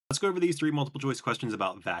Let's go over these three multiple choice questions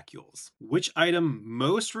about vacuoles. Which item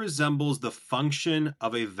most resembles the function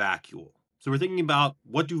of a vacuole? So we're thinking about,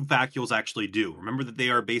 what do vacuoles actually do? Remember that they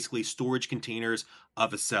are basically storage containers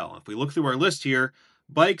of a cell. If we look through our list here,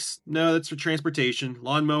 bikes, no, that's for transportation.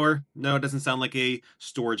 Lawnmower, no, it doesn't sound like a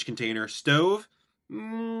storage container. Stove,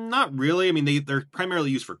 not really. I mean, they're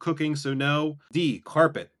primarily used for cooking, so no. D,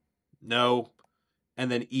 carpet, no. And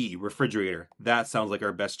then E, refrigerator. That sounds like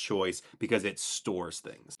our best choice because it stores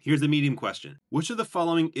things. Here's the medium question. Which of the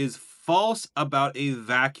following is false about a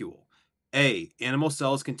vacuole? A, animal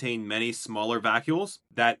cells contain many smaller vacuoles.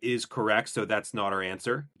 That is correct, so that's not our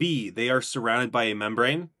answer. B, they are surrounded by a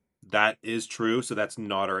membrane. That is true, so that's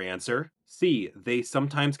not our answer. C, they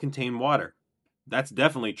sometimes contain water. That's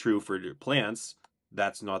definitely true for plants.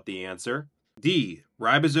 That's not the answer. D,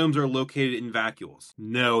 ribosomes are located in vacuoles.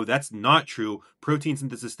 No, that's not true. Protein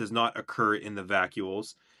synthesis does not occur in the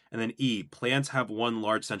vacuoles. And then E, plants have one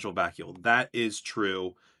large central vacuole. That is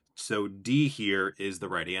true. So D here is the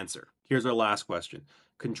right answer. Here's our last question.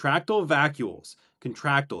 Contractile vacuoles.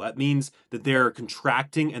 Contractile, that means that they're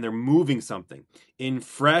contracting and they're moving something in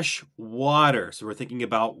fresh water. So we're thinking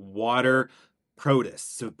about water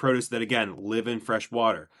protists. So protists that, again, live in fresh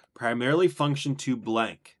water, primarily function to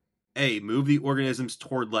blank. A, move the organisms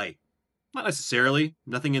toward light. Not necessarily.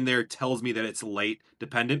 Nothing in there tells me that it's light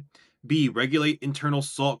dependent. B, regulate internal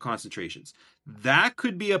salt concentrations. That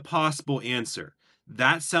could be a possible answer.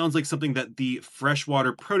 That sounds like something that the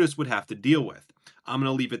freshwater protist would have to deal with. I'm going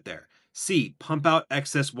to leave it there. C, pump out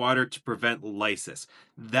excess water to prevent lysis.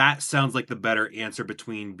 That sounds like the better answer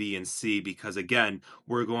between B and C because, again,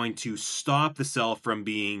 we're going to stop the cell from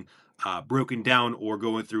being broken down or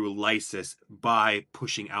going through lysis by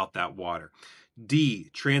pushing out that water. D,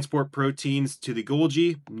 transport proteins to the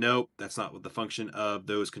Golgi. Nope, that's not what the function of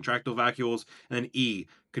those contractile vacuoles. And then E,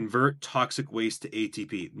 convert toxic waste to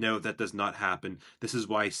ATP. No, that does not happen. This is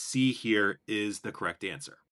why C here is the correct answer.